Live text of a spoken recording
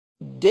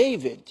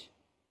David,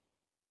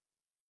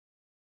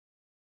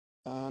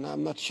 and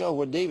I'm not sure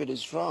where David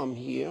is from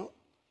here,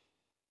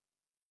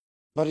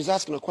 but he's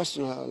asking a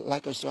question I'd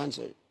like us to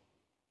answer.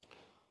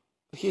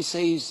 He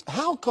says,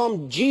 how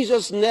come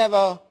Jesus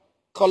never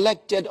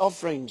collected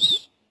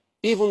offerings,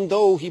 even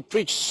though he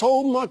preached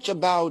so much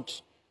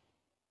about,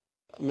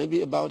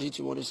 maybe about it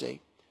you want to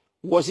say,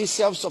 was he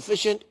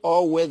self-sufficient,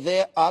 or were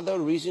there other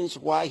reasons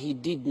why he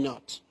did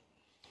not?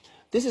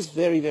 This is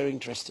very, very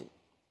interesting.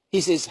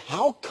 He says,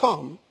 how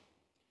come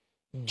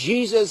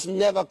Jesus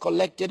never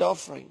collected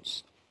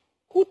offerings?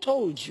 Who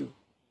told you?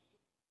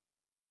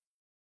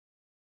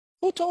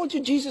 Who told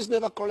you Jesus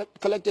never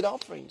collected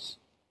offerings?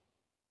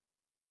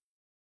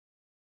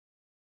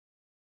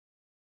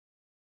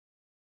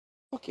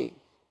 Okay.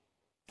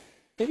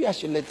 Maybe I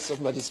should let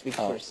somebody speak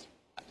first.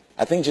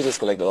 I think Jesus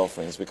collected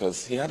offerings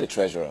because he had a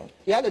treasurer.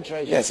 He had a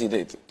treasurer? Yes, he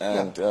did.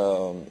 And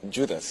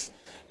Judas.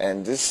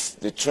 And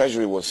the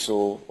treasury was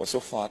so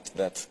fat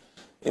that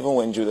even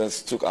when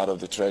Judas took out of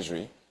the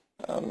treasury,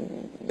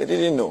 they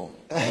didn't know.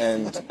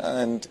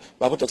 And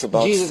Bible talks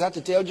about... Jesus had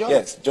to tell John?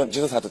 Yes,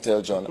 Jesus had to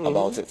tell John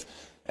about it.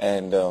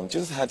 And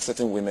Jesus had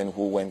certain women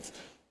who went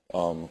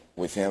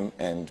with him,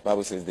 and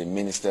Bible says they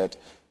ministered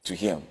to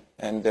him.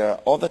 And there are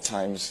other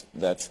times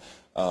that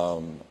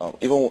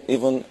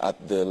even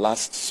at the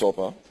Last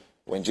Supper,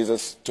 when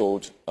Jesus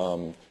told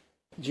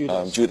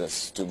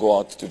Judas to go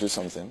out to do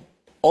something,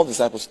 all the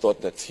disciples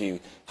thought that he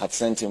had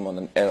sent him on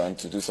an errand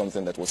to do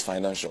something that was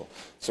financial.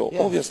 So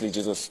obviously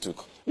Jesus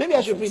took... Maybe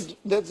I should read,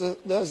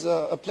 there's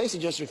a place he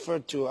just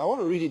referred to. I want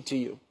to read it to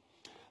you.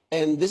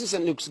 And this is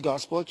in Luke's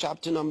Gospel,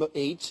 chapter number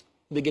 8,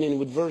 beginning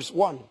with verse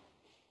 1.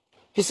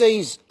 He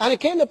says, and it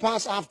came to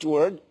pass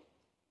afterward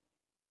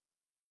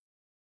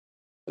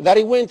that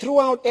he went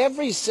throughout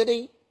every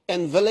city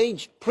and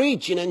village,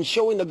 preaching and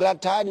showing the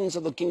glad tidings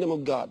of the kingdom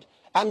of God.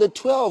 And the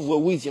 12 were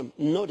with him.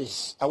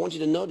 Notice, I want you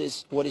to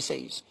notice what he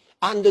says.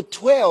 And the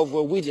 12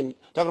 were with him.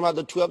 Talking about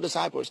the 12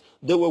 disciples.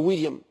 They were with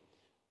him.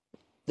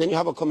 Then you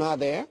have a comma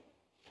there.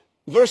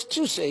 Verse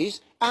 2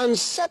 says, and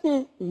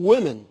certain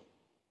women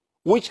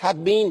which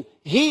had been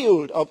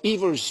healed of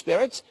evil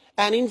spirits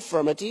and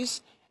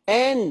infirmities.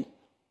 And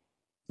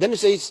then it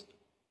says,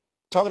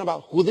 talking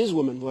about who these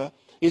women were,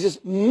 it says,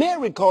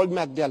 Mary called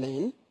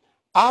Magdalene,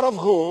 out of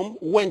whom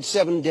went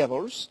 7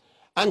 devils,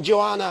 and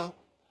Joanna,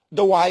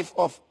 the wife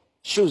of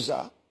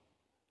Chuza,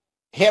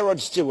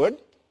 Herod's steward,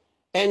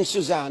 and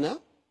Susanna. It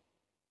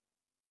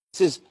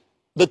says,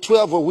 the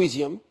 12 were with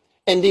him,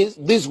 and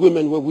these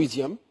women were with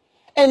him.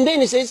 And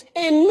then it says,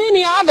 and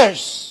many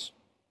others,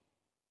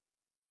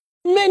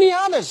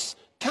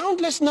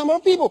 countless number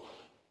of people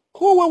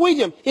who were with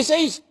him. He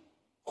says,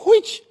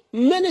 which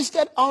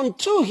ministered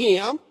unto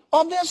him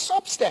of their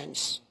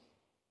substance.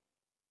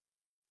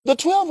 The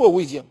 12 were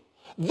with him.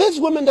 These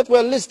women that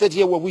were listed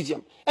here were with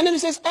him. And then it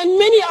says, and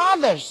many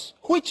others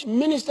which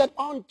ministered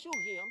unto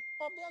him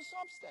of their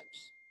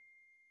substance.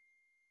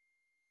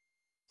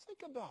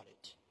 Think about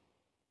it.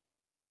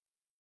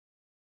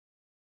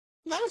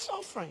 That's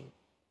offering.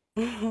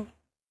 The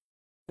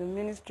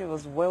ministry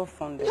was well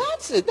funded.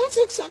 That's it. That's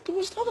exactly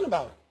what he's talking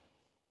about.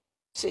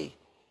 See.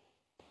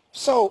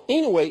 So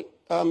anyway,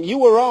 you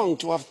were wrong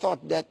to have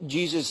thought that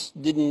Jesus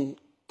didn't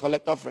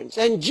collect offerings.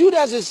 And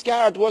Judas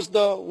Iscariot was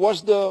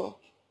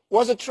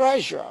a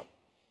treasurer.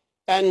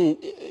 And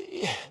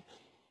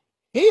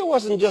he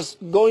wasn't just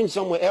going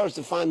somewhere else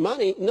to find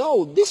money.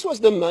 No, this was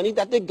the money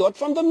that they got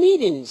from the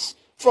meetings,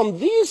 from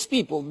these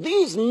people,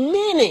 these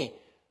many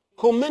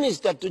who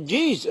ministered to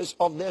Jesus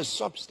of their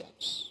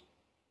substance.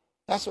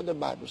 That's what the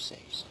Bible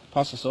says.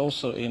 Pastor,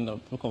 also in the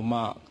book of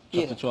Mark,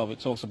 chapter 12, it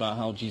talks about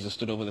how Jesus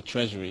stood over the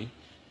treasury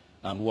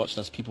and watched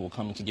as people were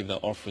coming to give their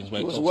offerings.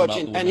 Where he was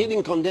watching, and he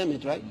didn't condemn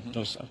it, right?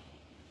 No, sir.